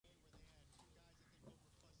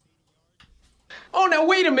Oh, now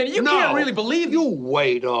wait a minute. You can't really believe You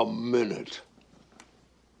wait a minute.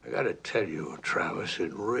 I gotta tell you, Travis,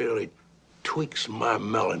 it really tweaks my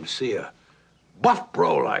melon to see a buff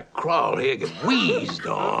bro like Crawl here get wheezed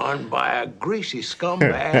on by a greasy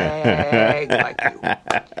scumbag like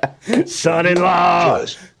you. Son-in-law!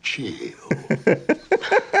 Just chill.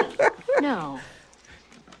 No.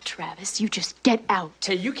 Travis, you just get out.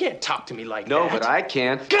 Hey, you can't talk to me like that. No, but I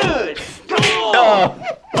can. Good.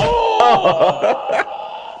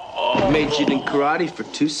 Majored in karate for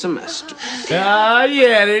 2 semesters. Yeah,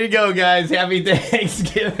 there you go, guys. Happy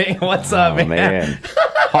Thanksgiving. What's up, man?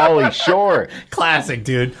 Pauly Shore. Classic,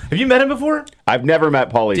 dude. Have you met him before? I've never met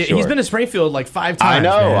Pauly Shore. He's been to Springfield like 5 times. I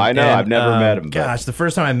know. And, I've never met him. Gosh, the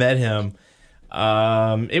first time I met him,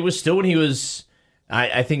 it was still when he was,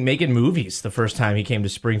 I think, making movies the first time he came to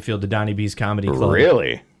Springfield to Donnie B's Comedy Club.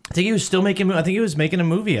 Really? I think he was still making. I think he was making a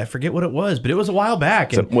movie. I forget what it was, but it was a while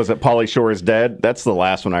back. So, was it Pauly Shore is Dead? That's the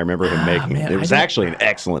last one I remember him making. Man, it was actually an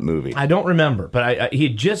excellent movie. I don't remember, but he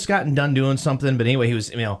had just gotten done doing something. But anyway, he was,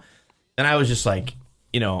 and I was just like,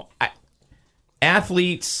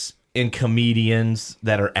 athletes and comedians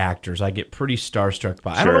that are actors, I get pretty starstruck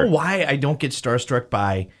by. Sure. I don't know why I don't get starstruck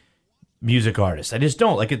by music artists. I just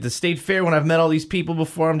don't. Like at the state fair when I've met all these people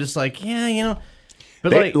before, I'm just like,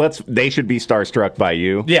 But they should be starstruck by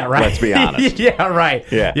you. Yeah, right. Let's be honest. Yeah, right.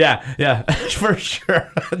 Yeah, for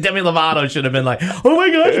sure. Demi Lovato should have been like, "Oh my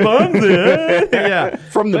gosh, Mom!" Yeah,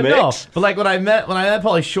 from the mix. No, but like when I met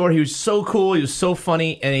Pauly Shore, he was so cool. He was so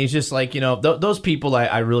funny, and he's just like those people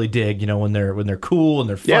I really dig. When they're cool and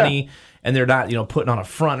they're funny. Yeah. And they're not, putting on a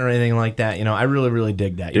front or anything like that. I really, really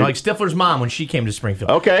dig that. Like Stifler's mom when she came to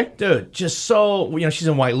Springfield. Okay. Dude, just so, she's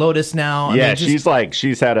in White Lotus now. Yeah, she's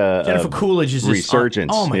had a Jennifer Coolidge is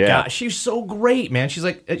resurgence. Oh my God. She's so great, man. She's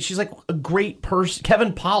like a great person.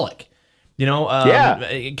 Kevin Pollak,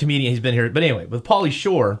 a comedian. He's been here. But anyway, with Pauly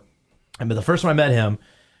Shore, the first time I met him,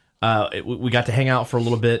 we got to hang out for a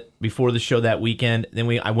little bit before the show that weekend. Then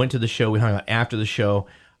I went to the show. We hung out after the show.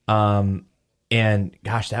 And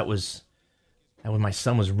gosh, that was when my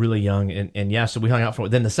son was really young, and yeah, so we hung out for.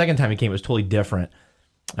 Then the second time he came, it was totally different.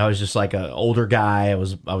 I was just like an older guy. I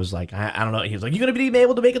was like, I don't know. He was like, "You gonna be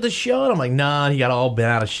able to make it to the show?" And I'm like, "Nah." He got all bent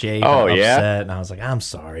out of shape. Oh, and yeah. upset, and I was like, "I'm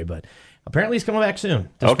sorry," but apparently he's coming back soon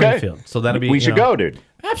to Springfield. So that'll be. We should go, dude.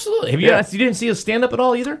 Absolutely. Have you didn't see us stand up at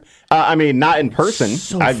all either? Not in person.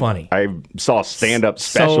 So funny. I saw stand up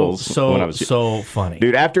specials when I was so funny,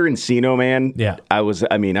 dude. After Encino, man. Yeah. I was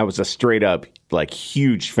a straight up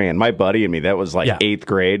huge fan. My buddy and me. That was 8th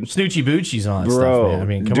grade. Snoochie Boochie's on, bro. Stuff,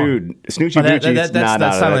 man. Come dude, on. Snoochie Boochie's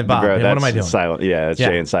that's Silent Bob. Bro, what am I doing? Silent. Yeah, that's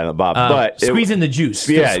Jay and Silent Bob. But squeezing the juice.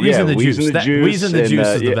 Squeezing the juice. Squeezing the juice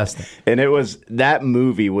is the best thing. And that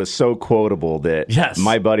movie was so quotable that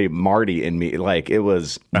my buddy Marty and me it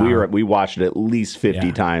was we watched it at least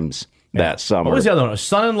 50 times that summer. What was the other one?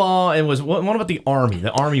 Son-in-law, and was one about the Army.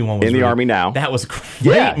 The Army one was in the Army now. That was a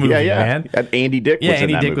great movie, man. Andy Dick was in that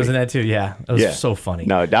movie. Andy Dick was in that too. Yeah, it was so funny.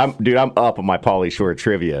 No, I'm up on my Pauly Shore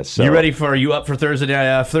trivia. So Are you up for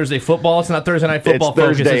Thursday football? It's not Thursday night football. It's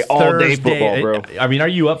Thursday, all day football, bro. I mean, are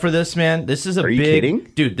you up for this, man? This is a big. Are you kidding?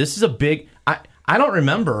 Dude, this is a big. I don't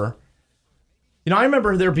remember. I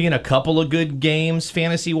remember there being a couple of good games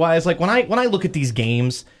fantasy wise. Like when I look at these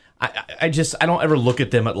games, I don't ever look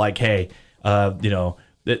at them at like, hey, they're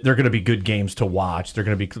going to be good games to watch. They're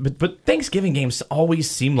going to be, but Thanksgiving games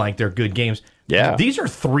always seem like they're good games. Yeah, these are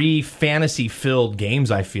 3 fantasy filled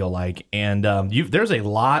games. I feel like, and there's a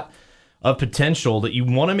lot of potential that you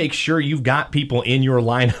want to make sure you've got people in your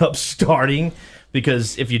lineup starting,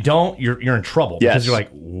 because if you don't, you're in trouble. Yes. Because you're like,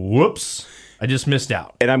 whoops, I just missed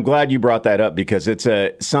out. And I'm glad you brought that up, because it's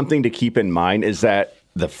something to keep in mind is that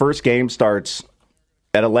the first game starts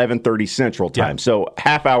at 11:30 Central Time, so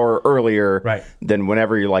half hour earlier than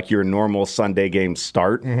whenever your normal Sunday games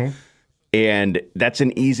start. Mm-hmm. And that's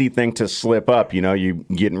an easy thing to slip up. You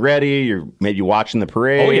getting ready, you're maybe watching the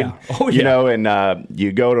parade. Oh yeah. And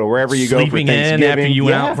you go to wherever you Sleeping go for Thanksgiving. in after you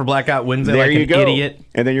went out for Blackout Wednesday there like you an go. idiot.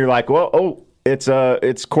 And then you're like, well,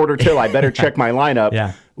 it's quarter till. I better check my lineup.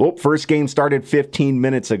 Yeah. Well, first game started 15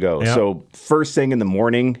 minutes ago. Yep. So first thing in the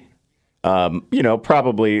morning,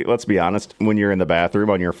 probably, let's be honest, when you're in the bathroom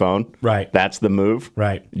on your phone, that's the move.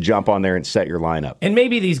 Right. Jump on there and set your lineup. And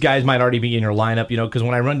maybe these guys might already be in your lineup, because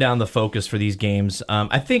when I run down the focus for these games,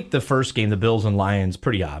 I think the first game, the Bills and Lions,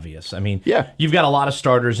 pretty obvious. I mean, you've got a lot of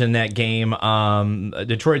starters in that game.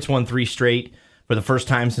 Detroit's won 3 straight for the first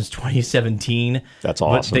time since 2017. That's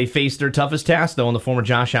awesome. But they faced their toughest task, though, in the former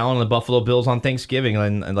Josh Allen and the Buffalo Bills on Thanksgiving.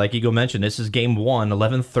 And like Ego mentioned, this is game 1,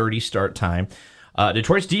 11:30 start time.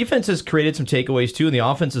 Detroit's defense has created some takeaways, too, and the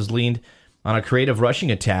offense has leaned on a creative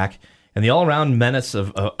rushing attack. And the all-around menace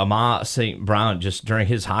of Amon St. Brown just during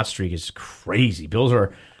his hot streak is crazy. Bills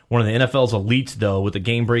are one of the NFL's elites, though, with a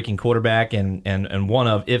game-breaking quarterback and one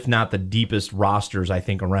of, if not the deepest rosters, I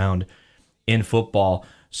think, around in football.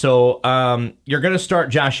 So you're going to start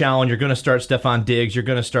Josh Allen. You're going to start Stephon Diggs. You're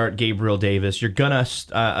going to start Gabriel Davis. You're going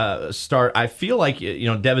to start, I feel like,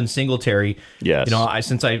 Devin Singletary. Yes.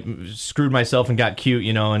 Since I screwed myself and got cute,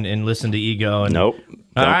 and listened to Ego. And, nope.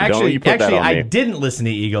 Actually, I didn't listen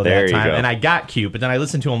to Ego that time, and I got cute. But then I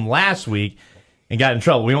listened to him last week and got in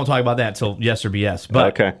trouble. We won't talk about that until yes or BS.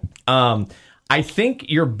 But okay. I think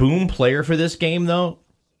your boom player for this game, though,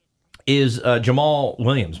 is Jamal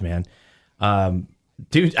Williams, man.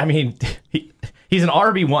 Dude, I mean, he's an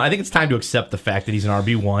RB1. I think it's time to accept the fact that he's an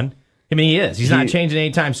RB1. I mean, he is. He's not changing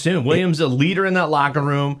anytime soon. Williams, a leader in that locker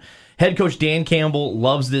room. Head coach Dan Campbell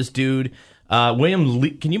loves this dude.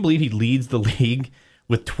 Williams, can you believe he leads the league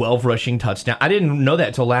with 12 rushing touchdowns? I didn't know that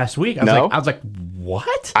until last week. I was like,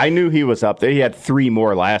 what? I knew he was up there. He had 3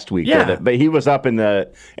 more last week. Yeah. But he was up in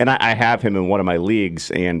the – and I have him in one of my leagues,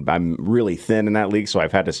 and I'm really thin in that league, so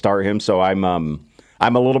I've had to start him. So I'm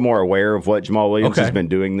a little more aware of what Jamal Williams has been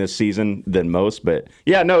doing this season than most. But,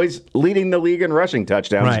 yeah, no, he's leading the league in rushing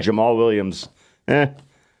touchdowns. Right. Jamal Williams, And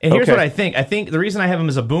here's what I think. I think the reason I have him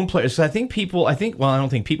as a boom player is because I think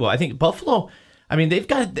Buffalo, I mean, they've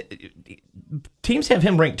got – teams have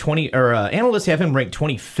him ranked 20 – or analysts have him ranked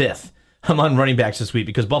 25th among running backs this week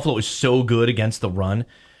because Buffalo is so good against the run.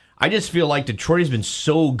 I just feel like Detroit has been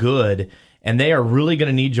so good – and they are really going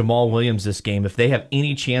to need Jamal Williams this game if they have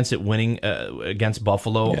any chance at winning against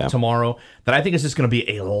Buffalo tomorrow. That I think it's just going to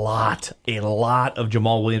be a lot of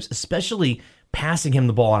Jamal Williams, especially passing him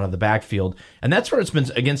the ball out of the backfield. And that's where it's been,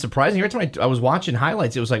 again, surprising. Every time I was watching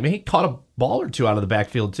highlights, it was like, man, he caught a ball or two out of the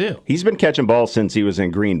backfield too. He's been catching balls since he was in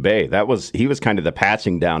Green Bay. He was kind of the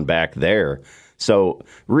passing down back there. So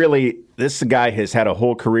really, this guy has had a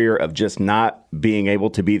whole career of just not being able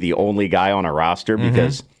to be the only guy on a roster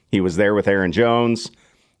because he was there with Aaron Jones,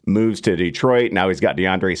 moves to Detroit. Now he's got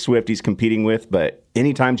DeAndre Swift he's competing with. But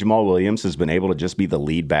anytime Jamal Williams has been able to just be the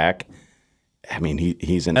lead back, I mean,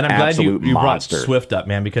 he's an absolute glad you monster. Brought Swift up,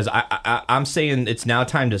 man, because I'm saying it's now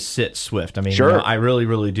time to sit Swift. I mean, sure. I really,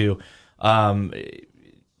 really do. Preseason,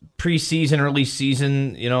 early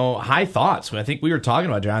season, high thoughts. I think we were talking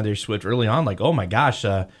about DeAndre Swift early on, like, oh my gosh,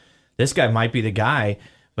 this guy might be the guy.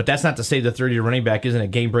 But that's not to say the third-year running back isn't a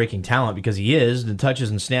game-breaking talent, because he is. The touches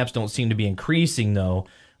and snaps don't seem to be increasing, though,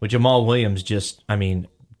 with Jamal Williams just,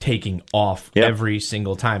 taking off every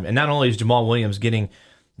single time. And not only is Jamal Williams getting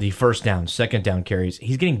the first down, second down carries,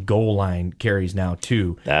 he's getting goal line carries now,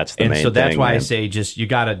 too. That's the main thing. And so that's why man. I say just you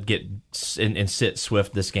got to get and sit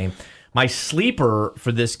Swift this game. My sleeper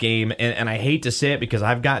for this game, and I hate to say it because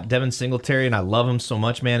I've got Devin Singletary, and I love him so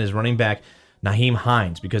much, man, is running back Nyheim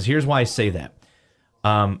Hines. Because here's why I say that.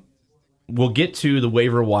 We'll get to the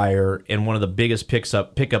waiver wire and one of the biggest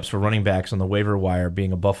pickups for running backs on the waiver wire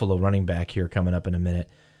being a Buffalo running back here coming up in a minute.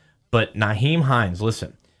 But Nyheim Hines,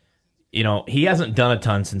 listen, he hasn't done a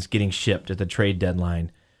ton since getting shipped at the trade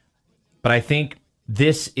deadline. But I think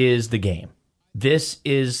this is the game. This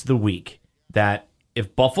is the week that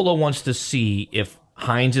if Buffalo wants to see if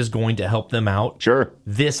Hines is going to help them out, sure,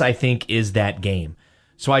 this, I think, is that game.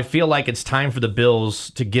 So I feel like it's time for the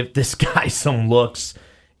Bills to give this guy some looks.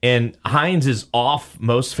 And Hines is off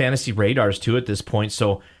most fantasy radars, too, at this point.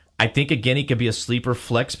 So I think, again, he could be a sleeper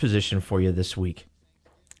flex position for you this week.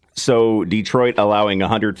 So Detroit allowing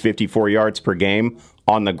 154 yards per game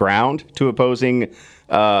on the ground to opposing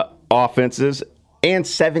offenses and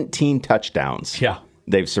 17 touchdowns. Yeah.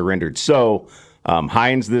 They've surrendered. So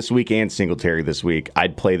Hines this week and Singletary this week,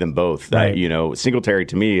 I'd play them both. Right. Singletary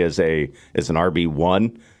to me is an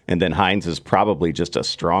RB1. And then Hines is probably just a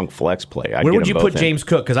strong flex play. Where would you put James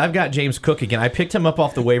Cook? Because I've got James Cook again. I picked him up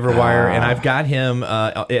off the waiver wire, and I've got him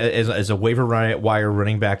as a waiver wire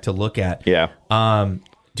running back to look at. Yeah.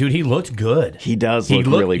 Dude, he looked good. He does look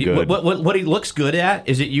really good. What he looks good at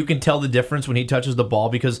is that you can tell the difference when he touches the ball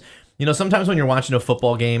because, sometimes when you're watching a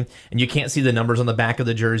football game and you can't see the numbers on the back of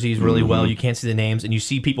the jerseys really well, you can't see the names, and you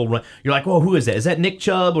see people run, you're like, whoa, who is that? Is that Nick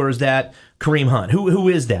Chubb or is that Kareem Hunt? Who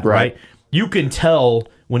is that, right? You can tell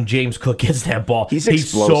when James Cook gets that ball. He's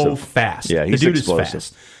so fast. Yeah, the dude explosive.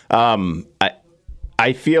 is fast.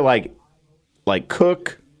 I feel like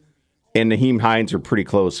Cook and Nyheim Hines are pretty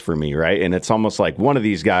close for me, right? And it's almost like one of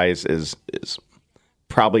these guys is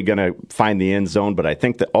probably going to find the end zone, but I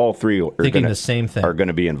think that all three are going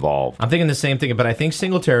to be involved. I'm thinking the same thing, but I think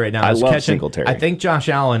Singletary right now I love Singletary. I think Josh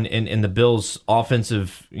Allen in the Bills'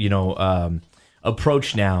 offensive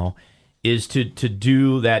approach now is to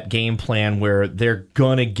do that game plan where they're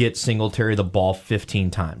going to get Singletary the ball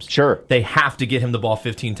 15 times. Sure. They have to get him the ball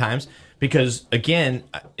 15 times because, again,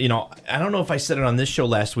 I don't know if I said it on this show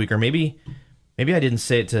last week or maybe I didn't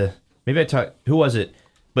say it to – maybe I talked – who was it?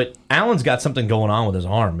 But Allen's got something going on with his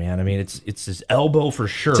arm, man. I mean, it's his elbow for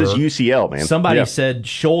sure. It's his UCL, man. Somebody said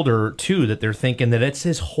shoulder, too, that they're thinking that it's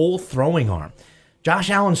his whole throwing arm.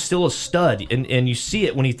 Josh Allen's still a stud, and you see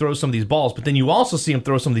it when he throws some of these balls, but then you also see him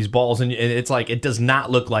throw some of these balls, and it's like it does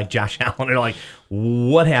not look like Josh Allen. You're like,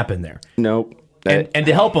 what happened there? Nope. And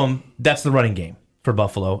to help him, that's the running game for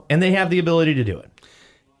Buffalo, and they have the ability to do it.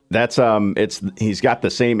 That's he's got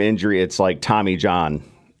the same injury. It's like Tommy John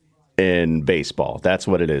in baseball. That's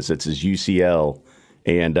what it is. It's his UCL,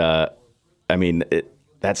 and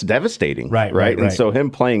that's devastating, right? And so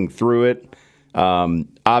him playing through it.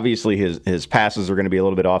 Obviously his passes are going to be a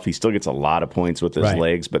little bit off. He still gets a lot of points with his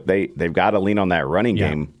legs, but they've got to lean on that running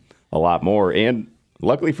game a lot more. And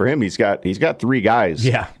luckily for him, he's got 3 guys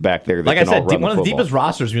back there that like can I said, all run one the of the deepest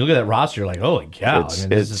rosters. When you look at that roster, you're like, holy cow.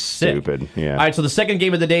 This is stupid. Yeah. All right, so the second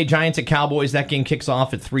game of the day, Giants at Cowboys. That game kicks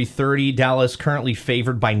off at 3:30. Dallas currently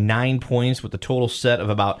favored by 9 points with a total set of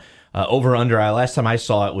about over-under. Last time I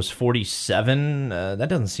saw it was 47. That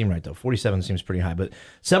doesn't seem right, though. 47 seems pretty high. But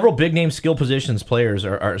several big-name skill positions players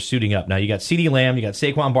are suiting up. Now, you got CeeDee Lamb, you got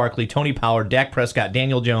Saquon Barkley, Tony Pollard, Dak Prescott,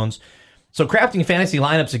 Daniel Jones. So crafting fantasy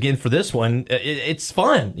lineups again for this one, it's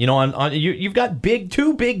fun. You've got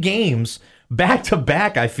two big games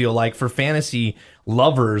back-to-back, I feel like, for fantasy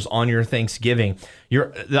lovers on your Thanksgiving.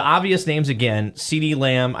 The obvious names again, CeeDee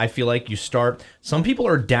Lamb, I feel like you start. Some people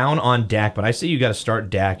are down on Dak, but I say you got to start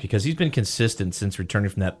Dak because he's been consistent since returning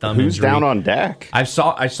from that thumb injury. Who's down on Dak? I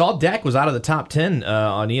saw Dak was out of the top 10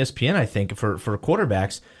 on ESPN, I think, for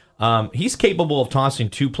quarterbacks. He's capable of tossing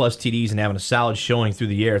 2+ TDs and having a solid showing through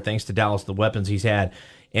the air thanks to Dallas, the weapons he's had.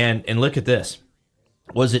 And look at this.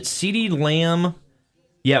 Was it CeeDee Lamb?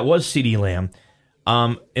 Yeah, it was CeeDee Lamb.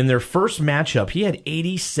 In their first matchup, he had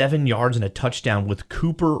 87 yards and a touchdown with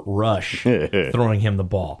Cooper Rush throwing him the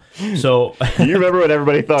ball. So you remember when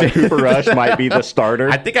everybody thought Cooper Rush might be the starter?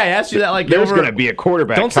 I think I asked you that like there's going to be a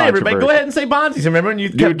quarterback. Don't say everybody. Go ahead and say Bonzi. Remember when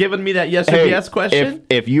you kept giving me that yes or yes question?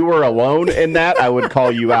 If you were alone in that, I would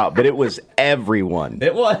call you out. But it was everyone.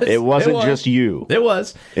 It was. It wasn't just you. It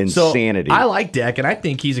was insanity. So I like Dak, and I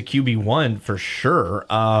think he's a QB1 for sure.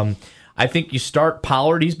 I think you start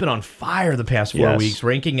Pollard. He's been on fire the past 4 weeks,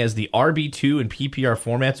 ranking as the RB2 in PPR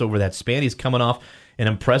formats over that span. He's coming off an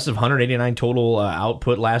impressive 189 total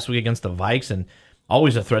output last week against the Vikes, and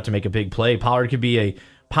always a threat to make a big play. Pollard could be a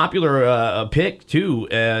popular pick too,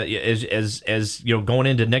 as going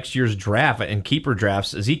into next year's draft and keeper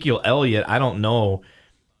drafts. Ezekiel Elliott, I don't know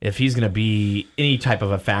if he's going to be any type of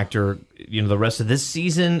a factor, the rest of this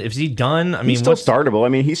season. Is he done? I mean, he's still startable. I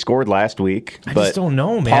mean, he scored last week. I just don't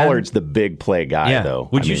know, man. Pollard's the big play guy, though.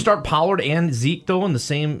 Would you start Pollard and Zeke though on the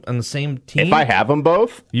same team? If I have them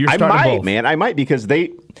both, I might, both. Man. I might because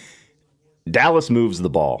Dallas moves the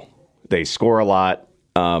ball. They score a lot,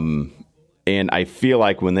 and I feel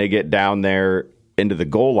like when they get down there into the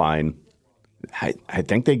goal line, I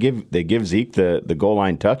think they give Zeke the goal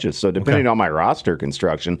line touches. So depending on my roster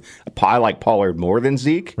construction, I like Pollard more than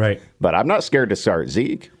Zeke. Right. But I'm not scared to start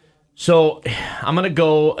Zeke. So I'm going to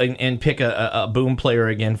go and pick a boom player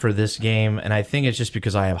again for this game, and I think it's just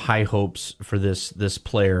because I have high hopes for this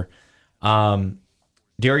player.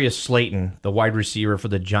 Darius Slayton, the wide receiver for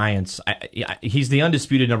the Giants, he's the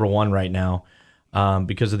undisputed number 1 right now.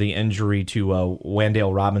 Because of the injury to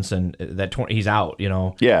Wan'Dale Robinson, he's out,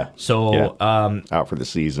 Yeah. So out for the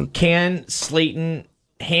season. Can Slayton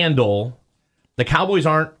handle? The Cowboys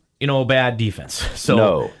aren't, a bad defense. So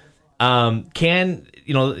no. Can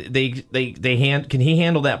he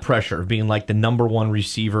handle that pressure of being like the number 1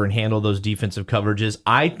 receiver and handle those defensive coverages?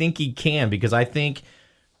 I think he can, because I think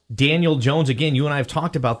Daniel Jones, again, you and I have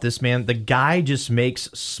talked about this, man. The guy just makes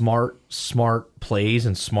smart plays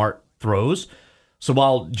and smart throws. So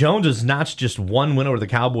while Jones is not just one win over the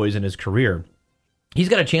Cowboys in his career, he's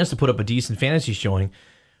got a chance to put up a decent fantasy showing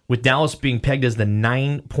with Dallas being pegged as the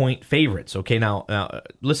 9-point favorites. Okay, now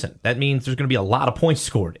listen, that means there's going to be a lot of points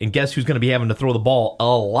scored. And guess who's going to be having to throw the ball a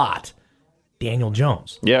lot? Daniel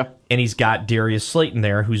Jones. Yeah. And he's got Darius Slayton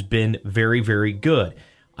there, who's been very, very good.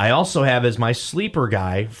 I also have as my sleeper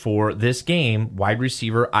guy for this game, wide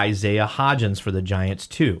receiver Isaiah Hodgins for the Giants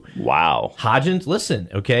too. Wow. Hodgins, listen,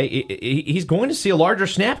 okay, he's going to see a larger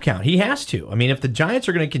snap count. He has to. I mean, if the Giants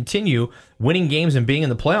are going to continue winning games and being in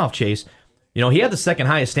the playoff chase, he had the second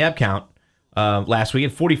highest snap count last week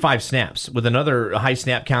at 45 snaps, with another high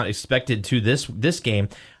snap count expected to this game.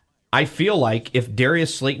 I feel like if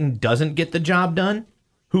Darius Slayton doesn't get the job done,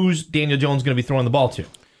 who's Daniel Jones going to be throwing the ball to?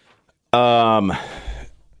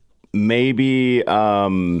 Maybe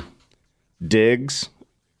Diggs.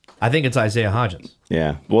 I think it's Isaiah Hodgins.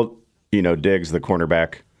 Yeah. Well, Diggs, the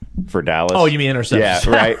cornerback for Dallas. Oh, you mean interceptions? Yeah,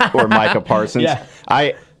 right. Or Micah Parsons. Yeah.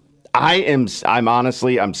 I'm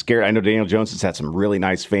scared. I know Daniel Jones has had some really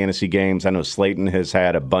nice fantasy games. I know Slayton has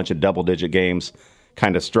had a bunch of double-digit games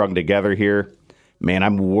kind of strung together here. Man,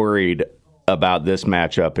 I'm worried about this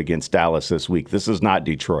matchup against Dallas this week. This is not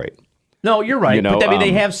Detroit. No, you're right. But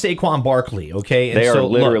they have Saquon Barkley, okay? And they are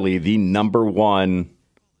literally the number one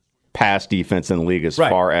pass defense in the league as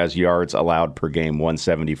far as yards allowed per game,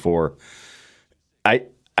 174.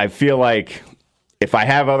 I feel like if I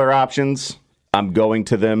have other options, I'm going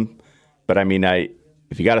to them. But I mean,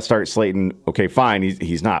 if you got to start Slayton, okay, fine.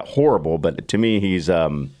 He's not horrible, but to me, he's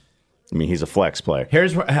a flex play.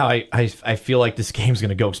 Here's how I feel like this game's going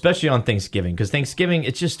to go, especially on Thanksgiving, because Thanksgiving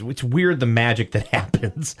it's weird the magic that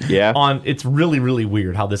happens. Yeah, it's really really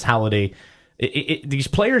weird how this holiday, these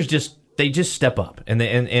players just step up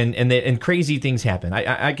and crazy things happen.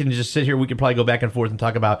 I can just sit here. We could probably go back and forth and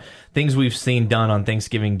talk about things we've seen done on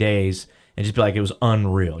Thanksgiving days and just be like, it was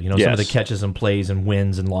unreal. Some of the catches and plays and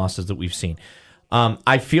wins and losses that we've seen.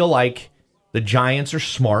 I feel like the Giants are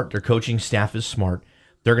smart. Their coaching staff is smart.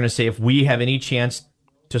 They're going to say, if we have any chance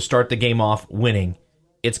to start the game off winning,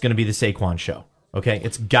 it's going to be the Saquon show. Okay?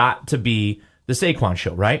 It's got to be the Saquon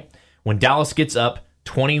show, right? When Dallas gets up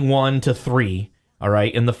 21-3, all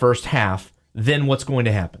right, in the first half, then what's going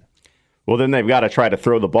to happen? Well, then they've got to try to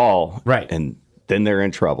throw the ball. Right. And then they're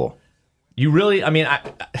in trouble. You really,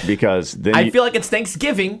 because then I feel like it's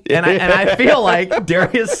Thanksgiving, and I feel like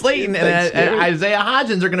Darius Slayton and Isaiah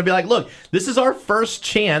Hodgins are going to be like, look, this is our first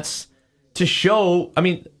chance to show. I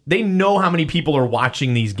mean, they know how many people are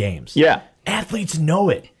watching these games. Yeah. Athletes know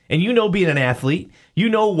it. And being an athlete,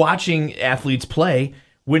 watching athletes play,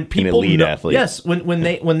 when people an elite athlete. Yes,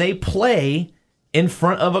 when they play in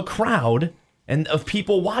front of a crowd and of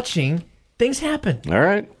people watching, things happen. All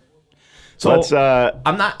right. So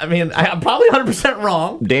I'm probably 100%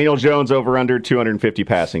 wrong. Daniel Jones over under 250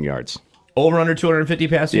 passing yards. Over under 250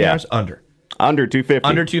 passing yards? Under 250.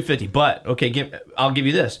 Under 250. But okay, I'll give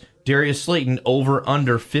you this. Darius Slayton over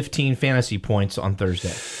under 15 fantasy points on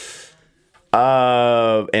Thursday.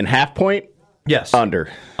 And half point? Yes. Under.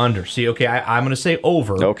 See, okay, I'm going to say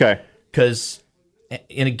over. Okay. Because,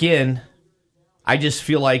 and again, I just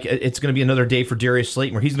feel like it's going to be another day for Darius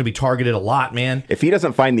Slayton where he's going to be targeted a lot, man. If he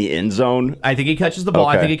doesn't find the end zone, I think he catches the ball.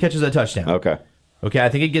 Okay. I think he catches a touchdown. Okay. I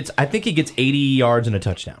think he gets 80 yards and a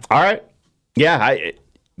touchdown. All right. Yeah,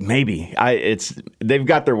 maybe. They've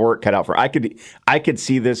got their work cut out for. I could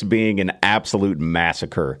see this being an absolute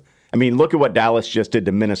massacre. I mean, look at what Dallas just did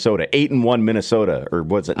to Minnesota. 8-1 Minnesota, or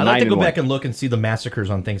was it 9-1? I'd like to go back and look and see the massacres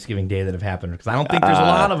on Thanksgiving Day that have happened, because I don't think there's a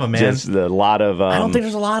lot of them, man. Just a lot of. I don't think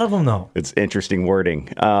there's a lot of them, though. It's interesting wording.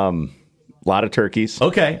 A lot of turkeys.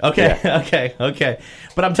 Okay.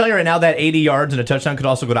 But I'm telling you right now, that 80 yards and a touchdown could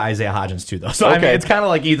also go to Isaiah Hodgins too, though. So I mean, it's kind of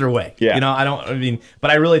like either way. Yeah.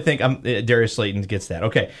 But I really think Darius Slayton gets that.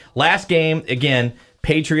 Okay. Last game again,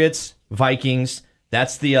 Patriots, Vikings.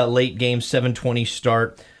 That's the late game 7:20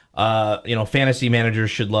 start. Fantasy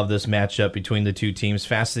managers should love this matchup between the two teams.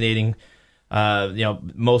 Fascinating.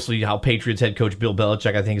 Mostly how Patriots head coach Bill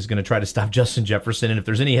Belichick, I think, is going to try to stop Justin Jefferson. And if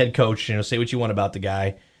there's any head coach, say what you want about the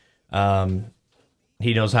guy.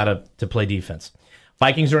 He knows how to play defense.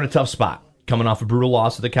 Vikings are in a tough spot, coming off a brutal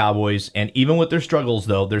loss to the Cowboys, and even with their struggles,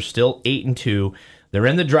 though, they're still 8-2. They're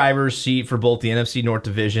in the driver's seat for both the NFC North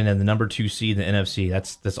Division and the number 2 seed in the NFC.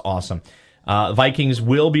 That's awesome. Vikings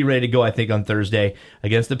will be ready to go, I think, on Thursday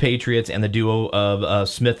against the Patriots and the duo of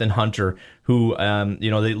Smith and Hunter, who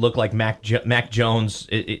they look like Mac Jones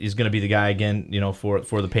is going to be the guy again, for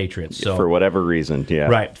the Patriots. So for whatever reason, yeah.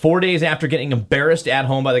 Right. 4 days after getting embarrassed at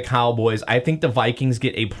home by the Cowboys, I think the Vikings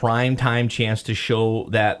get a prime time chance to show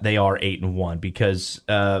that they are 8-1, because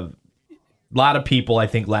a lot of people, I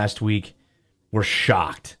think, last week were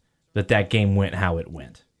shocked that game went how it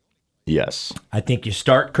went. Yes. I think you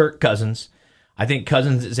start Kirk Cousins. I think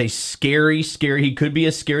Cousins is a scary, he could be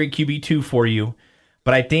a scary QB2 for you,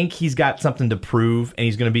 but I think he's got something to prove, and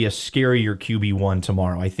he's going to be a scarier QB1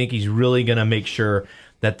 tomorrow. I think he's really going to make sure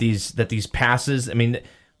that these passes, I mean,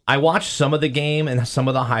 I watched some of the game and some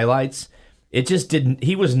of the highlights. It just didn't,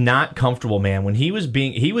 he was not comfortable, man. When he was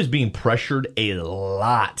being pressured a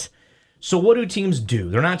lot. So what do teams do?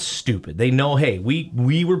 They're not stupid. They know, hey,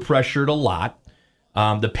 we were pressured a lot.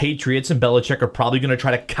 The Patriots and Belichick are probably going to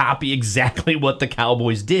try to copy exactly what the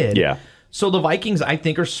Cowboys did. Yeah. So the Vikings, I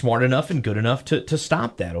think, are smart enough and good enough to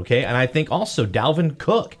stop that, okay? And I think also Dalvin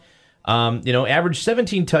Cook, Averaged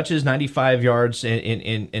 17 touches, 95 yards,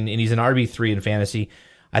 and he's an RB3 in fantasy.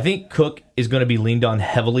 I think Cook is going to be leaned on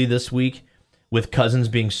heavily this week with Cousins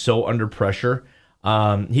being so under pressure.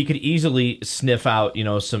 He could easily sniff out,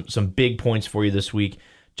 some big points for you this week.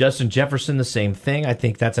 Justin Jefferson, the same thing. I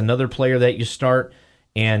think that's another player that you start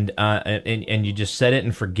and you just set it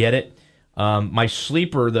and forget it. My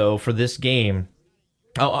sleeper, though, for this game,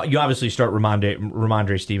 you obviously start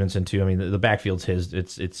Ramondre Stevenson, too. I mean, the backfield's his.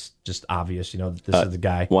 It's just obvious, that this is the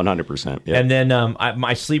guy. 100%. Yeah. And then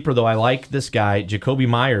my sleeper, though, I like this guy, Jacoby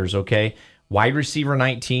Myers, okay? Wide receiver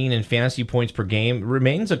 19 and fantasy points per game.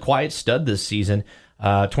 Remains a quiet stud this season.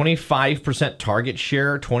 25% target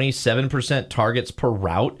share, 27% targets per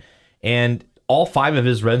route, and all 5 of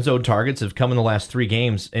his red zone targets have come in the last 3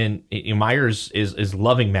 games, and Myers is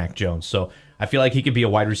loving Mac Jones. So I feel like he could be a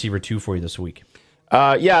wide receiver 2 for you this week.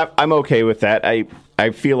 Yeah, I'm okay with that. I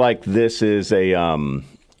feel like this is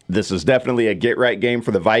definitely a get-right game for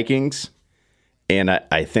the Vikings, and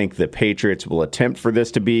I think the Patriots will attempt for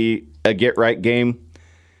this to be a get-right game,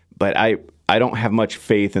 but I don't have much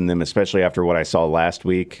faith in them, especially after what I saw last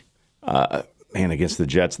week. Against the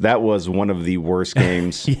Jets, that was one of the worst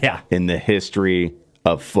games in the history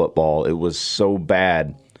of football. It was so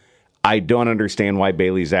bad. I don't understand why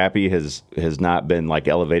Bailey Zappi has not been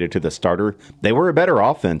elevated to the starter. They were a better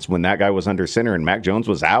offense when that guy was under center and Mac Jones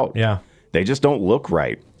was out. Yeah, they just don't look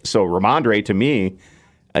right. So Ramondre to me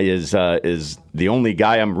is the only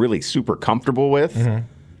guy I'm really super comfortable with. Mm-hmm.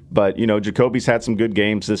 But, Jacoby's had some good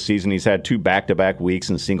games this season. He's had 2 back-to-back weeks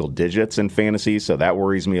in single digits in fantasy, so that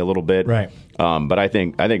worries me a little bit. Right. But I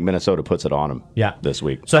think Minnesota puts it on him this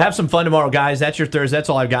week. So have some fun tomorrow, guys. That's your Thursday. That's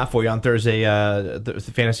all I've got for you on Thursday,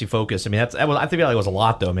 the Fantasy Focus. I mean, I think it was a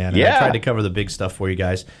lot, though, man. Yeah. I tried to cover the big stuff for you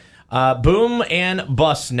guys. Boom and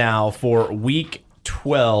bust now for Week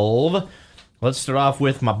 12. Let's start off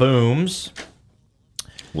with my booms.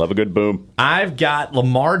 Love a good boom. I've got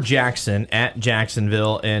Lamar Jackson at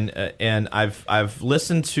Jacksonville, and I've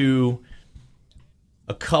listened to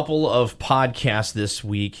a couple of podcasts this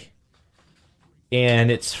week, and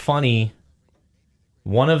it's funny.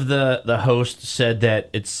 One of the hosts said that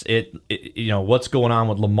it's what's going on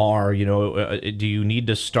with Lamar. Do you need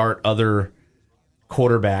to start other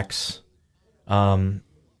quarterbacks?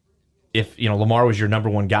 If Lamar was your number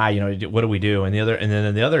one guy, what do we do? And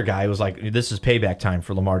then the other guy was like, "This is payback time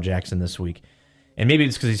for Lamar Jackson this week," and maybe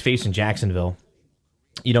it's because he's facing Jacksonville.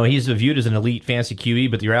 He's viewed as an elite fantasy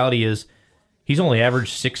QB, but the reality is he's only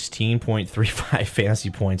averaged 16.35 fantasy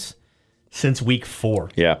points since Week 4.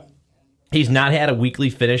 Yeah, he's not had a weekly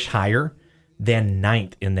finish higher than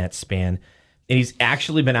 9th in that span, and he's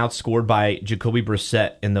actually been outscored by Jacoby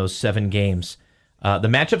Brissett in those 7 games. The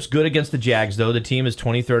matchup's good against the Jags, though. The team is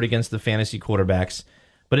 23rd against the fantasy quarterbacks.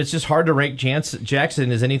 But it's just hard to rank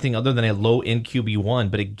Jackson as anything other than a low-end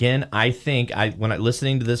QB1. But again, I think, when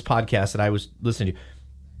listening to this podcast that I was listening to,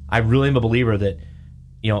 I really am a believer that,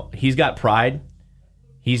 he's got pride,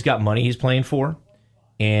 he's got money he's playing for,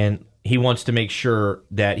 and he wants to make sure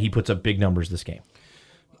that he puts up big numbers this game.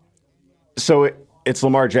 So it's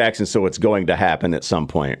Lamar Jackson, so it's going to happen at some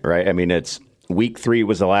point, right? I mean, Week 3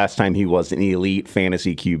 was the last time he was an elite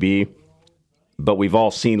fantasy QB, but we've all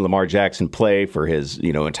seen Lamar Jackson play for his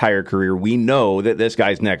entire career. We know that this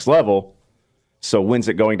guy's next level. So when's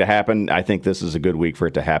it going to happen? I think this is a good week for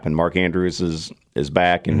it to happen. Mark Andrews is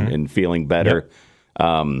back and feeling better.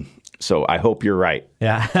 Yep. So I hope you're right.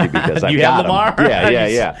 Yeah, because I've got Lamar? Him.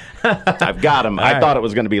 Yeah. I've got him. I thought it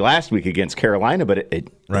was going to be last week against Carolina, but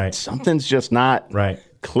something's just not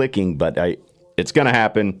clicking. But it's going to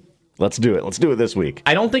happen. Let's do it. Let's do it this week.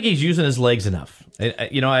 I don't think he's using his legs enough.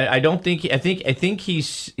 I don't think. I think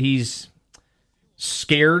he's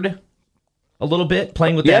scared a little bit,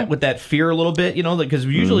 playing with that fear a little bit. Because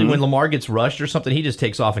usually when Lamar gets rushed or something, he just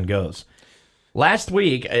takes off and goes. Last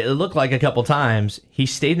week, it looked like a couple times he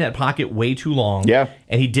stayed in that pocket way too long. Yeah,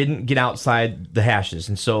 and he didn't get outside the hashes,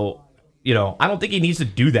 and so. I don't think he needs to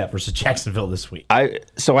do that versus Jacksonville this week.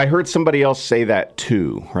 So I heard somebody else say that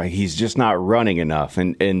too, right? He's just not running enough.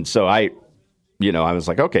 And so I was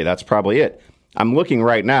like, okay, that's probably it. I'm looking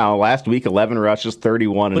right now. Last week, 11 rushes,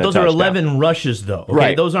 31 and a touchdown. But those are 11 rushes, though. Okay?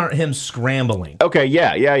 Right. Those aren't him scrambling. Okay,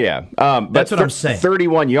 yeah. That's what I'm saying.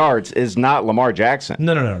 31 yards is not Lamar Jackson.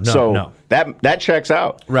 No. So that checks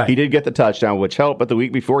out. Right. He did get the touchdown, which helped, but the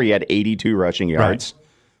week before he had 82 rushing yards. Right.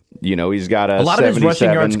 He's got a lot of his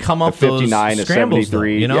rushing yards come off 59, those scrambles,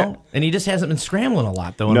 73. Though, and he just hasn't been scrambling a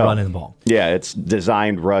lot, though, and running the ball. Yeah, it's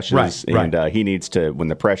designed rushes, and he needs to, when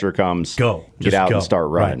the pressure comes, get out and start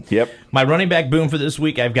running. Right. Yep. My running back boom for this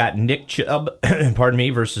week, I've got Nick Chubb,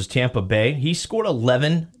 versus Tampa Bay. He scored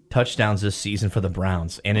 11 touchdowns this season for the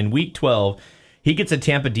Browns. And in Week 12, he gets a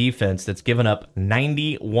Tampa defense that's given up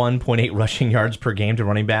 91.8 rushing yards per game to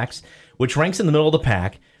running backs, which ranks in the middle of the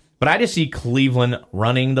pack. But I just see Cleveland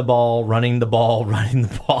running the ball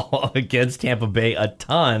against Tampa Bay a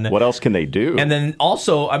ton. What else can they do? And then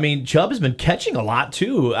also, I mean, Chubb has been catching a lot,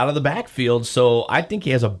 too, out of the backfield. So I think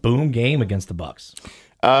he has a boom game against the Bucs.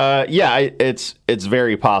 It's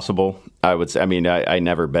very possible. I would say. I mean, I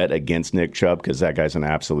never bet against Nick Chubb because that guy's an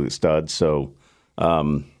absolute stud. So,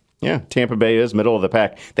 Tampa Bay is middle of the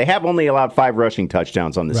pack. They have only allowed 5 rushing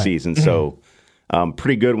touchdowns on the season, so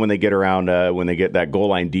pretty good when they get around. When they get that goal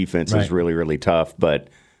line defense is really, really tough. But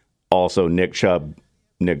also Nick Chubb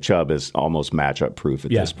is almost matchup proof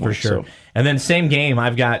at this point. For sure. So. And then same game,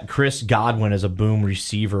 I've got Chris Godwin as a boom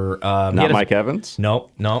receiver. Not Mike Evans?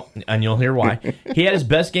 Nope. And you'll hear why. He had his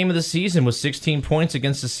best game of the season with 16 points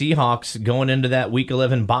against the Seahawks going into that Week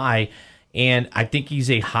 11 bye. And I think he's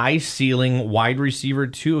a high-ceiling wide receiver,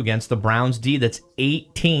 too, against the Browns D. That's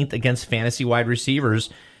 18th against fantasy wide receivers.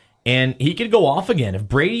 And he could go off again. If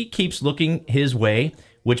Brady keeps looking his way,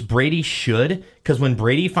 which Brady should, because when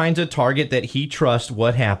Brady finds a target that he trusts,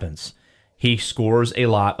 what happens? He scores a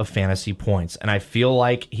lot of fantasy points. And I feel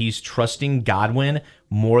like he's trusting Godwin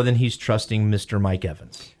more than he's trusting Mr. Mike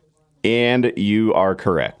Evans. And you are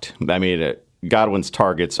correct. I mean, Godwin's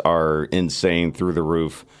targets are insane through the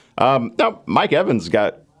roof. No, Mike Evans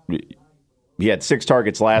he had 6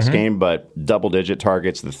 targets last game, but double-digit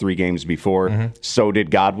targets the 3 games before. So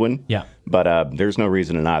did Godwin. Yeah. But there's no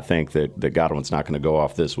reason to not think that Godwin's not going to go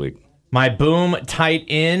off this week. My boom tight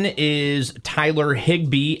end is Tyler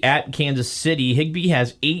Higbee at Kansas City. Higbee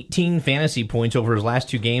has 18 fantasy points over his last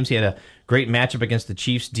 2 games. He had a great matchup against the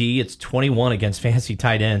Chiefs D. It's 21 against fantasy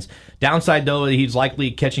tight ends. Downside, though, he's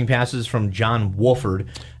likely catching passes from John Wolford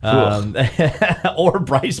or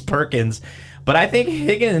Bryce Perkins. But I think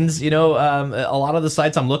Higgins, a lot of the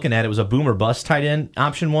sites I'm looking at, it was a boom or bust tight end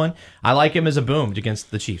option 1. I like him as a boom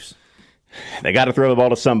against the Chiefs. They got to throw the ball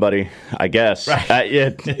to somebody, I guess. Right.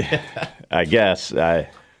 I guess.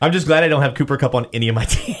 I'm just glad I don't have Cooper Kupp on any of my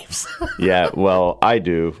teams. Yeah, well, I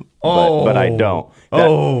do, but I don't.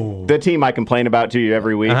 The team I complain about to you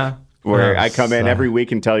every week, where I come in every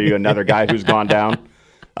week and tell you another guy who's gone down.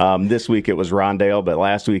 This week it was Rondale, but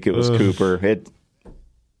last week it was Cooper.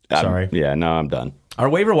 I'm done. Our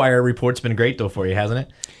waiver wire report's been great, though, for you, hasn't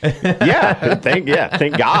it?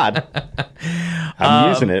 Thank God. I'm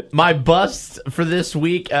using it. My bust for this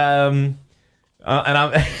week, and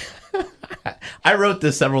I'm I wrote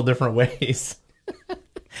this several different ways.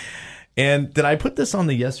 And did I put this on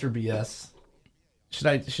the yes or BS? Should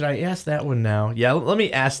I ask that one now? Yeah, let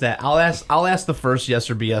me ask that. I'll ask the first yes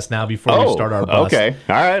or BS now before we start our bust. Okay,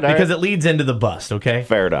 all right, because it leads into the bust. Okay,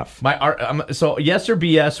 fair enough. So yes or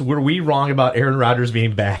BS? Were we wrong about Aaron Rodgers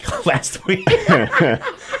being back last week?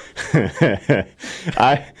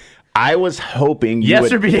 I was hoping you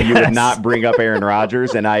would not bring up Aaron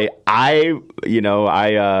Rodgers, and I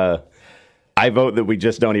vote that we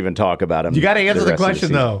just don't even talk about him. You got to answer the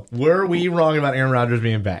question though. Were we wrong about Aaron Rodgers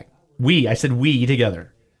being back? I said we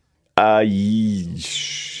together. Yeah,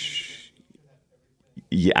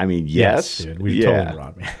 I mean, yes. Dude, we've totally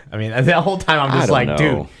wrong, man. I mean, the whole time I'm just like,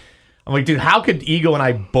 dude, how could Ego and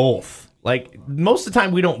I both, like, most of the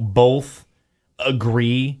time we don't both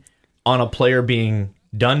agree on a player being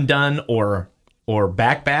done or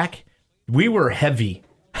back. We were heavy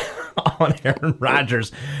on Aaron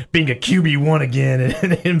Rodgers being a QB1 again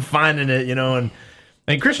and finding it,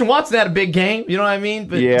 and Christian Watson had a big game, you know what I mean?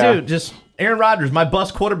 But, dude, just Aaron Rodgers, my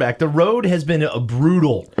bust quarterback. The road has been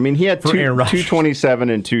brutal. I mean, he had 227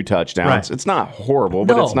 and 2 touchdowns. Right. It's not horrible,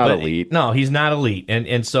 but it's not elite. No, he's not elite.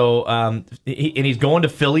 And so he's going to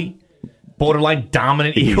Philly, borderline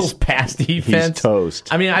dominant Eagles pass defense. He's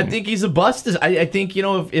toast. I mean, I think he's a bust. I think,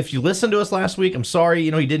 if you listened to us last week, I'm sorry,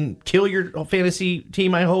 he didn't kill your fantasy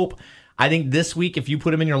team, I hope. I think this week, if you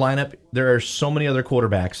put him in your lineup, there are so many other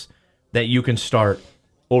quarterbacks that you can start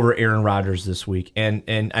over Aaron Rodgers this week.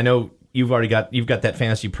 And I know you've got that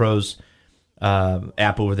Fantasy Pros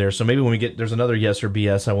app over there. So maybe when there's another yes or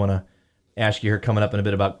BS, I want to ask you here coming up in a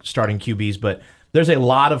bit about starting QBs. But there's a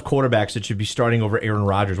lot of quarterbacks that should be starting over Aaron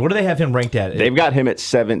Rodgers. What do they have him ranked at? They've got him at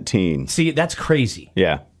 17. See, that's crazy.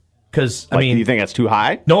 Yeah. Because do you think that's too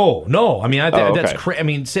high? No. I mean, that's crazy. I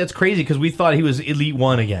mean, that's crazy because we thought he was Elite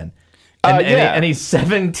 1 again. And he's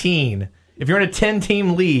 17. If you're in a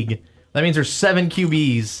 10-team league, that means there's 7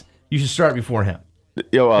 QBs you should start before him.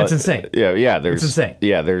 That's insane. Yeah. It's insane.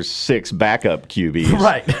 Yeah, there's 6 backup QBs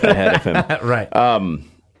right ahead of him. Right.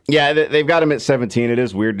 Yeah, they've got him at 17. It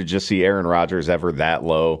is weird to just see Aaron Rodgers ever that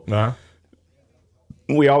low. Uh-huh.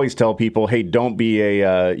 we always tell people, hey, don't be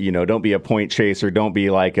a point chaser. Don't be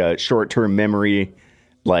like a short-term memory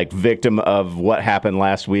like victim of what happened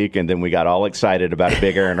last week, and then we got all excited about a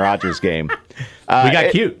big Aaron Rodgers game. We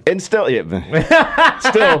got cute. And still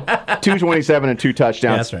 227 and 2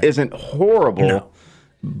 touchdowns isn't horrible. No.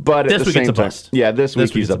 But at the same time, this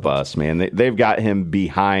week he's a bust, man. They've got him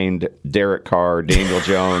behind Derek Carr, Daniel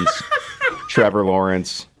Jones, Trevor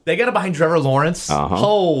Lawrence. They got him behind Trevor Lawrence?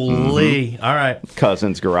 Holy. All right.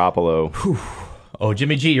 Cousins, Garoppolo. Whew. Oh,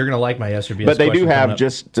 Jimmy G, you're going to like my SRBS. But they do have,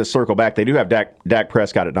 just to circle back, they do have Dak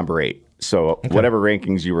Prescott at number 8. So whatever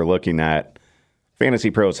rankings you were looking at,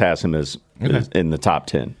 Fantasy Pros has him as in the top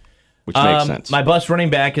 10, which makes sense. My bust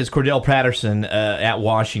running back is Cordell Patterson at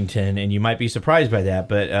Washington, and you might be surprised by that,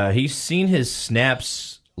 but he's seen his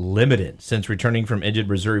snaps limited since returning from injured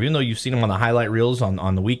reserve. Even though you've seen him on the highlight reels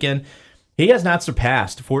on the weekend, he has not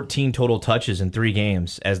surpassed 14 total touches in 3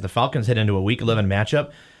 games as the Falcons head into a Week 11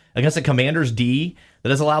 matchup against the Commanders' D that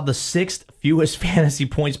has allowed the 6th fewest fantasy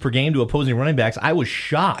points per game to opposing running backs. I was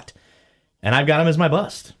shocked, and I've got him as my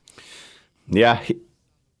bust. Yeah,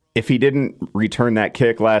 if he didn't return that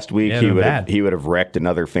kick last week, he would have wrecked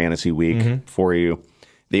another fantasy week for you.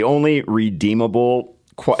 The only redeemable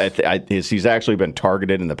is he's actually been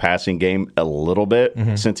targeted in the passing game a little bit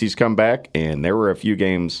since he's come back, and there were a few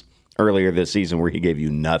games earlier this season where he gave you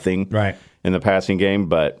nothing in the passing game.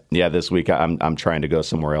 But yeah, this week I'm trying to go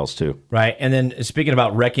somewhere else too. Right. And then speaking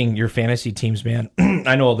about wrecking your fantasy teams, man,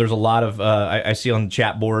 I know there's a lot of I see on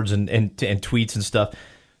chat boards and tweets and stuff.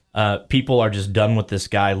 People are just done with this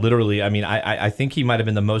guy. Literally, I mean, I think he might have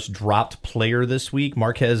been the most dropped player this week,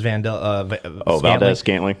 Marquez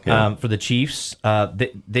Valdez-Scantling for the Chiefs.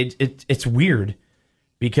 It's weird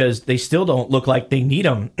because they still don't look like they need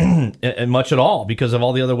him much at all because of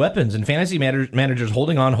all the other weapons. And fantasy managers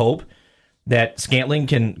holding on hope that Scantling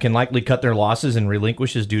can likely cut their losses and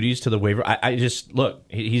relinquish his duties to the waiver. I just look,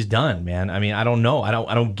 he's done, man. I mean, I don't know. I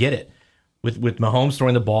don't get it. With Mahomes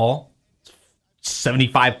throwing the ball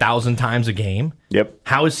 75,000 times a game. Yep.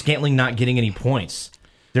 How is Scantling not getting any points?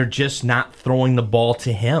 They're just not throwing the ball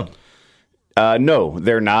to him. No,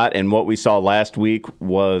 they're not. And what we saw last week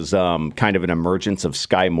was kind of an emergence of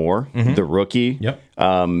Sky Moore, the rookie. Yep.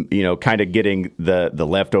 Kind of getting the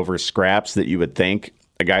leftover scraps that you would think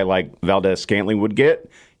a guy like Valdez-Scantling would get.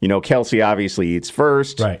 Kelsey obviously eats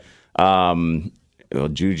first. Right.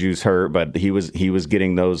 Juju's hurt, but he was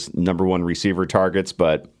getting those number 1 receiver targets.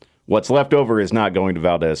 But what's left over is not going to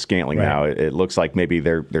Valdez-Scantling now. It looks like maybe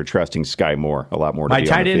they're trusting Sky Moore a lot more. My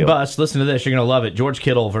tight end bust, listen to this. You're going to love it. George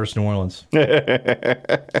Kittle versus New Orleans.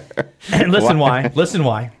 And listen why. Listen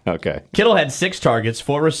why. Okay. Kittle had 6 targets,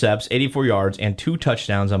 4 recepts, 84 yards, and 2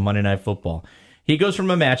 touchdowns on Monday Night Football. He goes from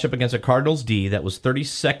a matchup against a Cardinals D that was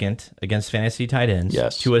 32nd against fantasy tight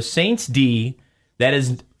ends to a Saints D that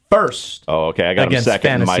is first. Oh, okay. I got him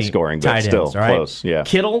second in my scoring, but still close. Yeah.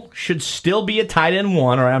 Kittle should still be a tight end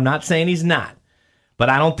 1, or I'm not saying he's not. But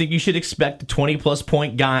I don't think you should expect a 20-plus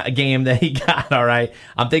point game that he got, all right?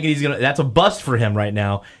 I'm thinking that's a bust for him right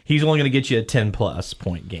now. He's only going to get you a 10-plus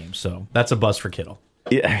point game, so that's a bust for Kittle.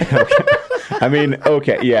 Yeah, okay. I mean,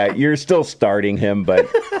 okay, yeah, you're still starting him, but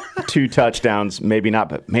 2 touchdowns, maybe not.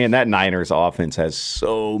 But, man, that Niners offense has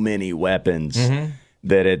so many weapons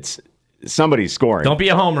that it's somebody's scoring. Don't be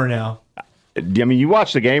a homer now. I mean, you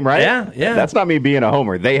watched the game, right? Yeah. That's not me being a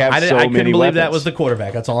homer. They have so many weapons. I couldn't believe that was the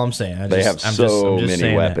quarterback. That's all I'm saying. They have so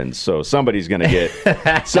many weapons. So somebody's going to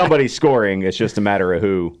get somebody scoring. It's just a matter of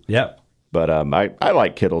who. Yep. But I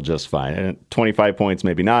like Kittle just fine. 25 points,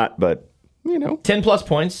 maybe not, but 10-plus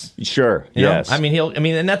points. Sure. Yes. I mean,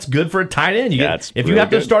 and that's good for a tight end. If you have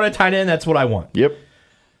to start a tight end, that's what I want. Yep.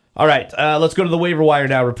 All right, let's go to the waiver wire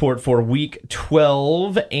now report for Week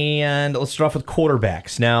 12, and let's start off with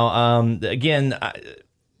quarterbacks. Now, again,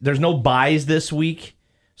 there's no buys this week,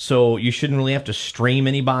 so you shouldn't really have to stream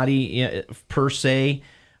anybody per se.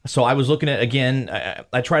 So I was looking at, again,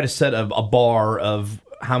 I try to set a bar of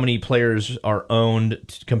how many players are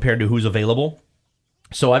owned compared to who's available.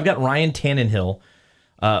 So I've got Ryan Tannehill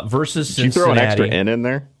versus Cincinnati. Did you throw an extra N in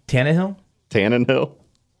there? Tannehill? Tannenhill?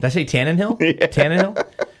 Did I say Tannenhill? Yeah. Tannenhill?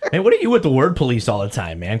 Man, what are you with the word police all the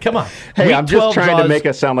time, man? Come on. Hey, I'm just trying to make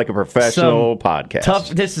us sound like a professional podcast.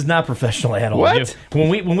 This is not professional at all. What?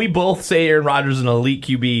 When we both say Aaron Rodgers is an elite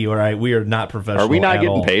QB, all right, we are not professional. Are we not getting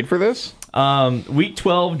all. paid for this? Week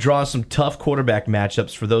 12 draws some tough quarterback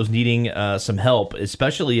matchups for those needing some help,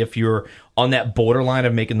 especially if you're on that borderline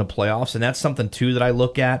of making the playoffs. And that's something, too, that I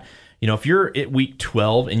look at. If you're at Week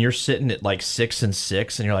 12 and you're sitting at like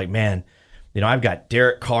 6-6 and you're like, man, I've got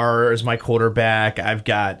Derek Carr as my quarterback. I've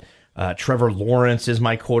got Trevor Lawrence as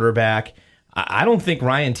my quarterback. I don't think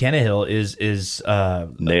Ryan Tannehill is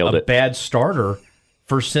Nailed it. bad starter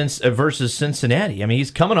versus Cincinnati. I mean,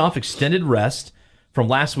 he's coming off extended rest from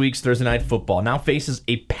last week's Thursday Night Football. Now faces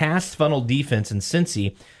a pass funnel defense in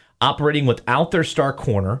Cincy, operating without their star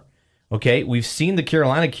corner. Okay, we've seen the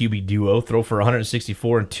Carolina QB duo throw for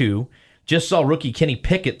 164 and 2. Just saw rookie Kenny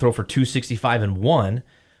Pickett throw for 265 and 1.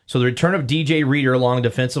 So the return of DJ Reader along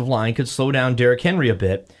defensive line could slow down Derrick Henry a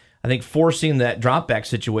bit. I think forcing that drop back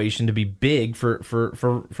situation to be big for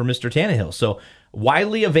Mr. Tannehill. So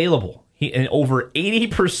widely available. In over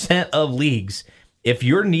 80% of leagues. If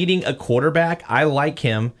you're needing a quarterback, I like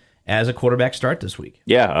him as a quarterback start this week.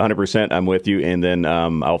 Yeah, 100%. I'm with you. And then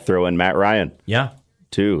I'll throw in Matt Ryan. Yeah.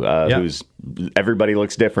 Too, who's everybody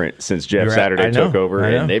looks different since Jeff Saturday took over,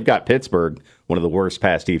 and they've got Pittsburgh, one of the worst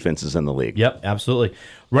pass defenses in the league. Yep, absolutely.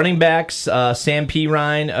 Running backs, Sam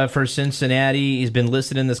Pirine for Cincinnati. He's been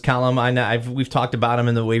listed in this column. We've talked about him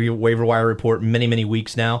in the waiver wire report many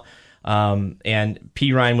weeks now. And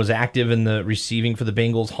Pirine was active in the receiving for the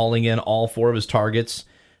Bengals, hauling in all 4 of his targets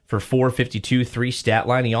for 452, 3 stat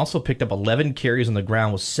line. He also picked up 11 carries on the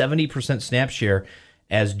ground with 70% snap share,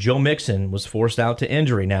 as Joe Mixon was forced out to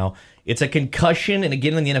injury. Now, it's a concussion, and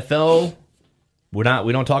again, in the NFL, we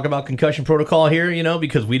don't talk about concussion protocol here,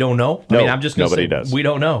 because we don't know. No, I'm just going to say does. We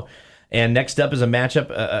don't know. And next up is a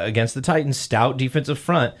matchup against the Titans, stout defensive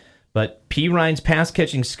front. But Pirine's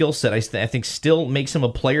pass-catching skill set, I think, still makes him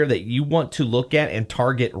a player that you want to look at and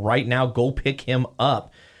target right now. Go pick him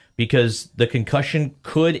up, because the concussion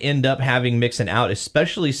could end up having Mixon out,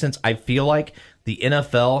 especially since I feel like the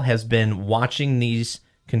NFL has been watching these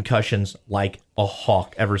concussions like a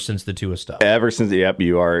hawk ever since the Tua stuff. Ever since, yep,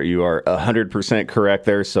 you are 100% correct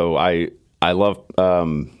there. So I love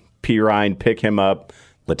Pirine. Pick him up.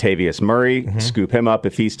 Latavius Murray, scoop him up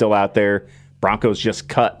if he's still out there. Broncos just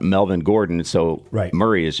cut Melvin Gordon, so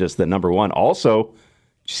Murray is just the number one. Also, did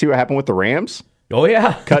you see what happened with the Rams? Oh,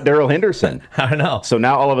 yeah. Cut Darrell Henderson. I know. So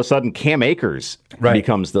now all of a sudden Cam Akers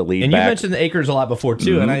becomes the lead and back. And you mentioned the Akers a lot before,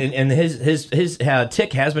 too, and his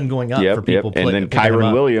tick has been going up for people. And then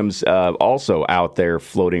Kyron Williams also out there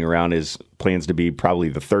floating around, his plans to be probably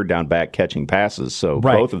the third down back catching passes. So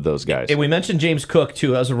both of those guys. And we mentioned James Cook,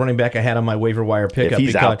 too, as a running back I had on my waiver wire pickup. If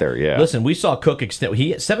he's out there, Listen, we saw Cook extend.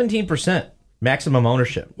 He had 17% maximum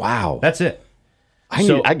ownership. Wow. That's it.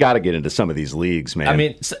 I got to get into some of these leagues, man. I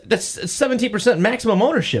mean, that's 17% maximum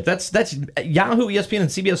ownership. That's Yahoo, ESPN, and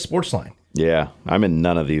CBS Sportsline. Yeah, I'm in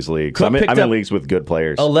none of these leagues. I'm in leagues with good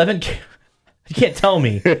players. 11. You can't tell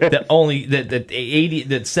me that only that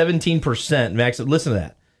 17% max. Listen to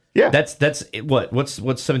that. Yeah, that's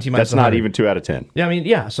what's 17 minus. That's not even 2 out of 10. Yeah, I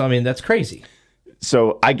mean, So I mean, that's crazy.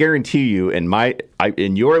 So I guarantee you, in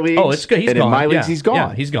your leagues, it's good. In my leagues, he's gone.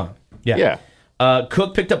 Yeah, he's gone. Yeah.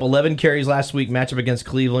 Cook picked up 11 carries last week, matchup against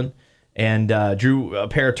Cleveland, and drew a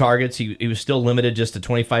pair of targets. He was still limited just to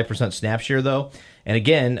 25% snap share, though. And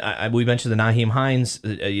again, we mentioned the Nyheim Hines,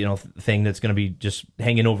 thing that's going to be just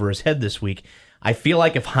hanging over his head this week. I feel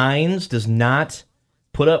like if Hines does not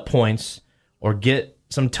put up points or get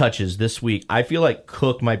some touches this week, I feel like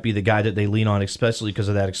Cook might be the guy that they lean on, especially because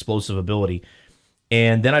of that explosive ability.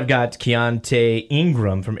 And then I've got Keontae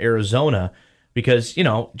Ingram from Arizona, because,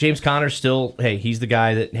 James Conner's still, he's the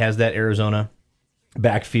guy that has that Arizona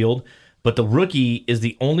backfield. But the rookie is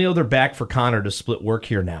the only other back for Conner to split work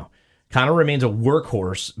here now. Conner remains a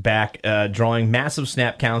workhorse back, drawing massive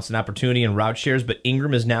snap counts and opportunity and route shares, but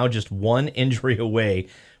Ingram is now just one injury away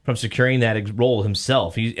from securing that role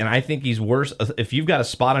himself. And I think he's worse. If you've got a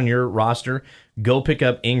spot on your roster, go pick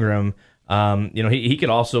up Ingram. He could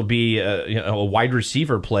also be a wide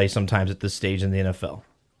receiver play sometimes at this stage in the NFL.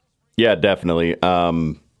 Yeah, definitely.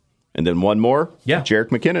 And then one more. Yeah. Jerick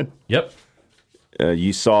McKinnon. Yep.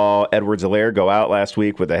 You saw Edwards-Helaire go out last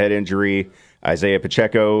week with a head injury. Isaiah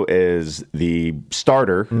Pacheco is the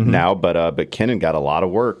starter now, but McKinnon got a lot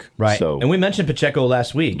of work. Right. So, and we mentioned Pacheco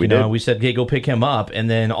last week. We said, hey, go pick him up. And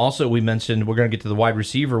then also we mentioned we're going to get to the wide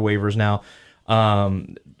receiver waivers now.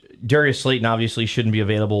 Darius Slayton obviously shouldn't be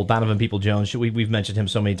available. Donovan Peoples-Jones, we've mentioned him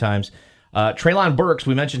so many times. Treylon Burks,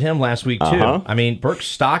 we mentioned him last week, too. I mean, Burks'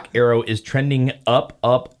 stock arrow is trending up.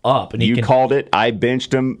 And you called it. I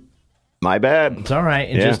benched him. My bad. It's all right.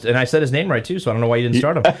 And I said his name right, too, so I don't know why you didn't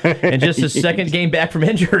start him. And just his second game back from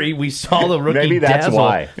injury, we saw the rookie Maybe that's dazzle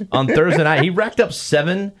why. on Thursday night. He racked up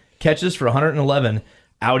 7 catches for 111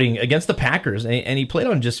 outing against the Packers, and he played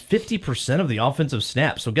on just 50% of the offensive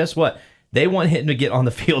snaps. So guess what? They want him to get on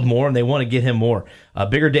the field more, and they want to get him more.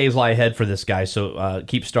 Bigger days lie ahead for this guy, so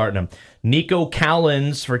keep starting him. Nico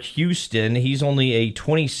Collins for Houston. He's only a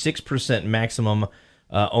 26% maximum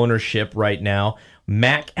ownership right now.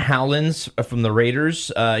 Mac Hollins from the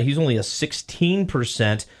Raiders, he's only a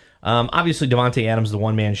 16%. Obviously, Devontae Adams is the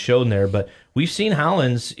one-man show in there, but we've seen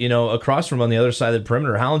Hollins, across from on the other side of the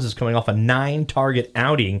perimeter. Hollins is coming off a 9-target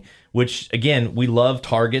outing, which, again, we love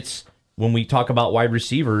targets. When we talk about wide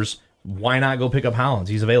receivers, why not go pick up Hollins?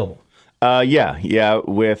 He's available. Yeah.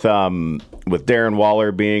 With Darren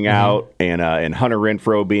Waller being out and Hunter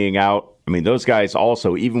Renfrow being out, I mean, those guys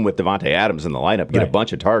also, even with Devontae Adams in the lineup, get a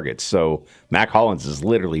bunch of targets. So Mac Hollins is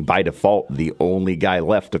literally by default the only guy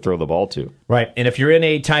left to throw the ball to. Right, and if you're in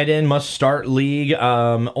a tight end must-start league,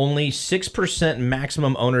 only 6%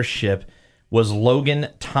 maximum ownership was Logan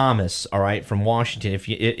Thomas, all right, from Washington. If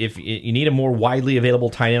you need a more widely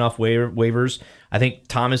available tight end off waivers, I think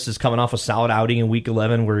Thomas is coming off a solid outing in Week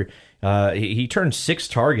 11 where he turned 6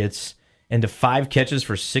 targets into 5 catches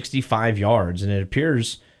for 65 yards, and it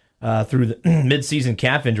appears through the midseason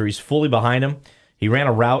calf injuries fully behind him. He ran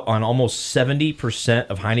a route on almost 70%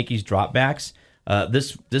 of Heineke's dropbacks.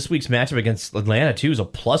 This week's matchup against Atlanta, too, is a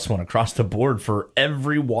 +1 across the board for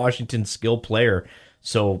every Washington skill player.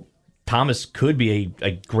 So Thomas could be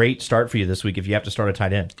a great start for you this week if you have to start a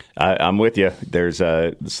tight end. I'm with you. There's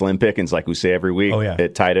slim pickings, like we say every week,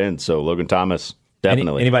 at tight end. So Logan Thomas,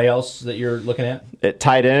 definitely. Anybody else that you're looking at? At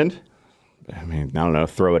tight end, I mean, I don't know,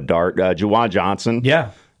 throw a dart. Jawan Johnson.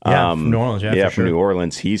 Yeah. Yeah, from New Orleans. Yeah, from New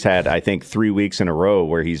Orleans. He's had, I think, 3 weeks in a row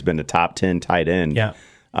where he's been a top 10 tight end. Yeah.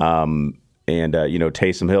 And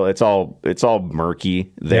Taysom Hill. It's all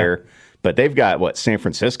murky there, but they've got San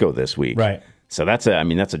Francisco this week. Right. So that's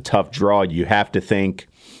a tough draw. You have to think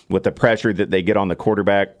with the pressure that they get on the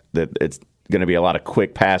quarterback that it's going to be a lot of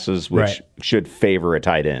quick passes, which should favor a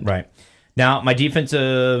tight end. Right. Now, my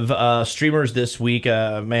defensive streamers this week,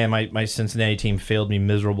 my Cincinnati team failed me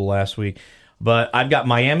miserable last week. But I've got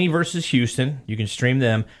Miami versus Houston. You can stream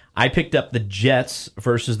them. I picked up the Jets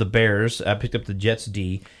versus the Bears. I picked up the Jets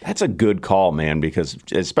D. That's a good call, man, because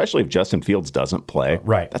especially if Justin Fields doesn't play.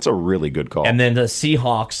 Right. That's a really good call. And then the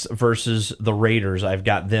Seahawks versus the Raiders. I've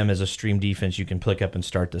got them as a stream defense you can pick up and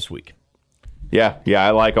start this week. Yeah,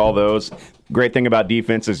 I like all those. Great thing about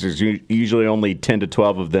defense is there's usually only 10 to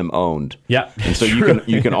 12 of them owned. Yeah. And so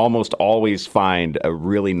you can almost always find a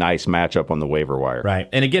really nice matchup on the waiver wire. Right.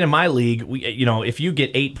 And again, in my league, if you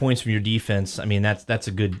get 8 points from your defense, I mean that's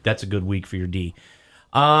a good week for your D.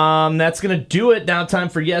 That's going to do it. Now time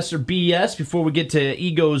for yes or BS before we get to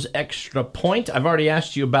Ego's extra point. I've already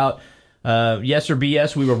asked you about yes or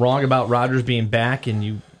BS. We were wrong about Rodgers being back and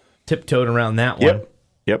you tiptoed around that one.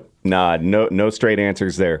 Yep. Nah, no straight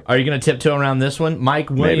answers there. Are you going to tiptoe around this one?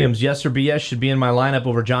 Mike Williams, maybe. Yes or BS, should be in my lineup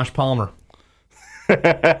over Josh Palmer.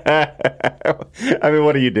 I mean,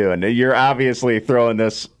 what are you doing? You're obviously throwing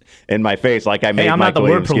this in my face like I made I'm Mike not the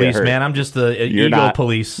Williams word police, get hurt. man. I'm just the ego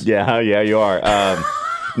police. Yeah, you are.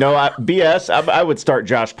 No, BS. I would start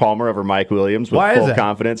Josh Palmer over Mike Williams with full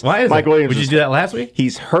confidence. Why is Mike Williams? Would you do that last week?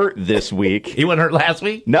 He's hurt this week. He wasn't hurt last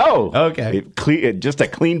week? No. Okay. Just a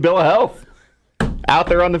clean bill of health out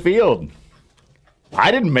there on the field.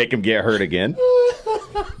 I didn't make him get hurt again.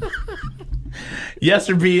 Yes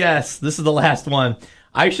or BS? This is the last one.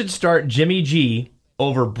 I should start Jimmy G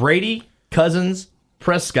over Brady, Cousins,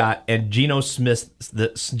 Prescott, and Geno Smith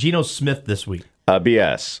this week.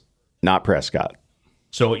 BS, not Prescott.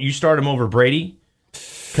 So you start him over Brady,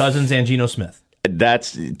 Cousins, and Geno Smith.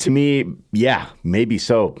 That's, to me, yeah, maybe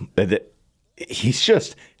so. He's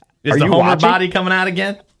just... Is the Homer body coming out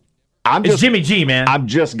again? It's Jimmy G, man. I'm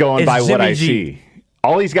just going by what I see.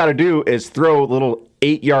 All he's got to do is throw little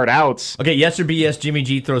 8-yard outs. Okay, yes or BS, Jimmy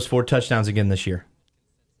G throws 4 touchdowns again this year.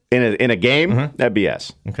 In a game? Mm-hmm. That'd be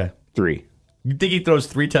BS. Okay. 3. You think he throws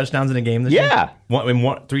 3 touchdowns in a game this year? Yeah. 3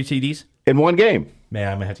 TDs? In one game. Man,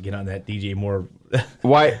 I'm going to have to get on that DJ more.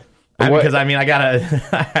 Why? Because, I got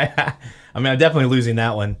to... I'm definitely losing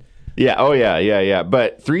that one. Yeah, oh yeah.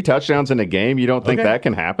 But 3 touchdowns in a game, you don't think that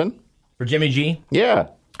can happen? For Jimmy G? Yeah.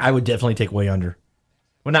 I would definitely take way under.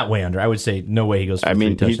 Well, not way under. I would say no way he goes for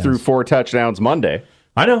 3 touchdowns. He threw 4 touchdowns Monday.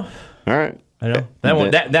 I know. All right. I know.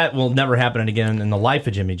 That will never happen again in the life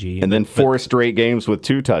of Jimmy G. And then 4 straight games with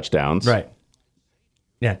 2 touchdowns. Right.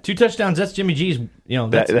 Yeah, 2 touchdowns, that's Jimmy G's,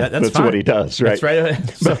 that's fine. What he does, right?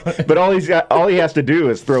 That's right. But all he has to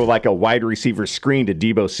do is throw like a wide receiver screen to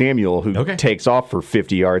Deebo Samuel, who takes off for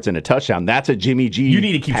 50 yards and a touchdown. That's a Jimmy G. You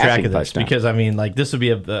need to keep track of this touchdown. because this would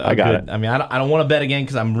be a good. I don't want to bet again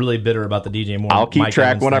because I'm really bitter about the DJ Moore. I'll keep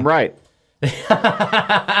track when I'm right. All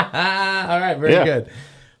right, very good.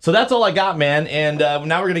 So that's all I got, man. And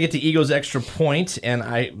now we're gonna get to Ego's extra point, and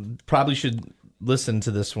I probably should listen to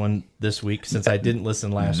this one this week since I didn't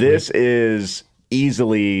listen last week. This is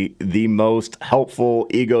easily the most helpful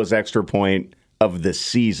Ego's extra point of the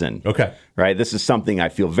season. Okay. Right? This is something I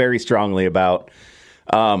feel very strongly about.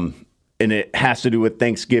 And it has to do with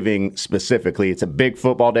Thanksgiving specifically. It's a big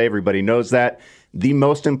football day. Everybody knows that. The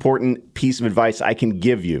most important piece of advice I can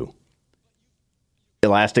give you,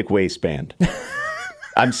 elastic waistband.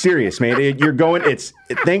 I'm serious, man. It's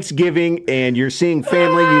Thanksgiving, and you're seeing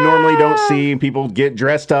family you normally don't see, and people get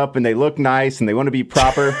dressed up, and they look nice, and they want to be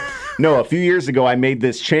proper. No, a few years ago, I made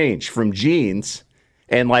this change from jeans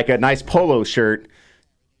and like a nice polo shirt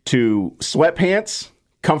to sweatpants,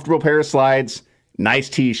 comfortable pair of slides, nice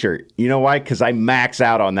T-shirt. You know why? Because I max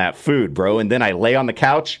out on that food, bro. And then I lay on the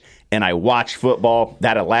couch, and I watch football,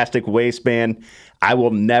 that elastic waistband. I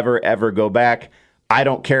will never, ever go back. I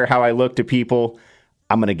don't care how I look to people.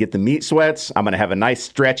 I'm going to get the meat sweats. I'm going to have a nice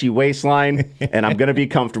stretchy waistline, and I'm going to be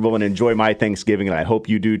comfortable and enjoy my Thanksgiving, and I hope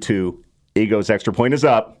you do too. Ego's Extra Point is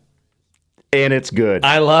up, and it's good.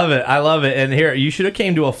 I love it. I love it. And here, you should have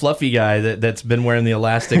came to a fluffy guy that's been wearing the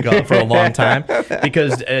elastic for a long time,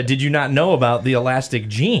 because did you not know about the elastic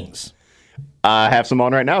jeans? I have some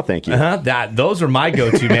on right now, thank you. Those are my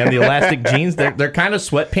go-to, man. The elastic jeans, they're kind of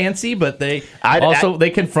sweatpantsy, but they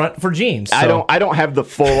confront for jeans. So. I don't have the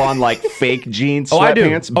full-on like fake jeans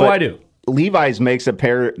sweatpants. I do. Levi's makes a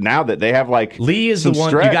pair now that they have like Lee is the one.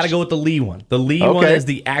 Stretch. You got to go with the Lee one. The Lee one is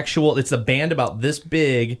the actual. It's a band about this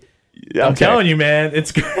big. I'm telling you, man,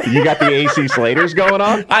 it's great. You got the AC Slaters going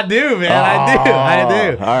on? I do, man. I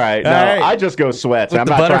do. All right. No, I just go sweats. With I'm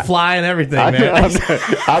the not butterfly and everything, man.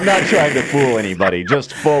 I'm not trying to fool anybody.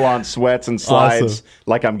 Just full on sweats and slides,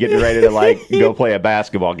 like I'm getting ready to like go play a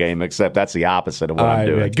basketball game. Except that's the opposite of what I'm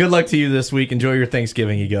doing. Man. Good luck to you this week. Enjoy your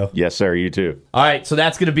Thanksgiving, Ego. Yes, sir. You too. All right. So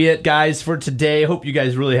that's going to be it, guys, for today. Hope you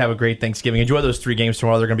guys really have a great Thanksgiving. Enjoy those 3 games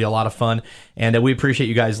tomorrow. They're going to be a lot of fun, and we appreciate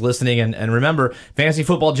you guys listening. And remember, Fantasy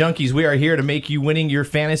Football Junkies, we are here to make you winning your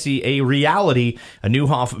fantasy a reality, a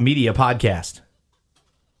Newhoff Media podcast.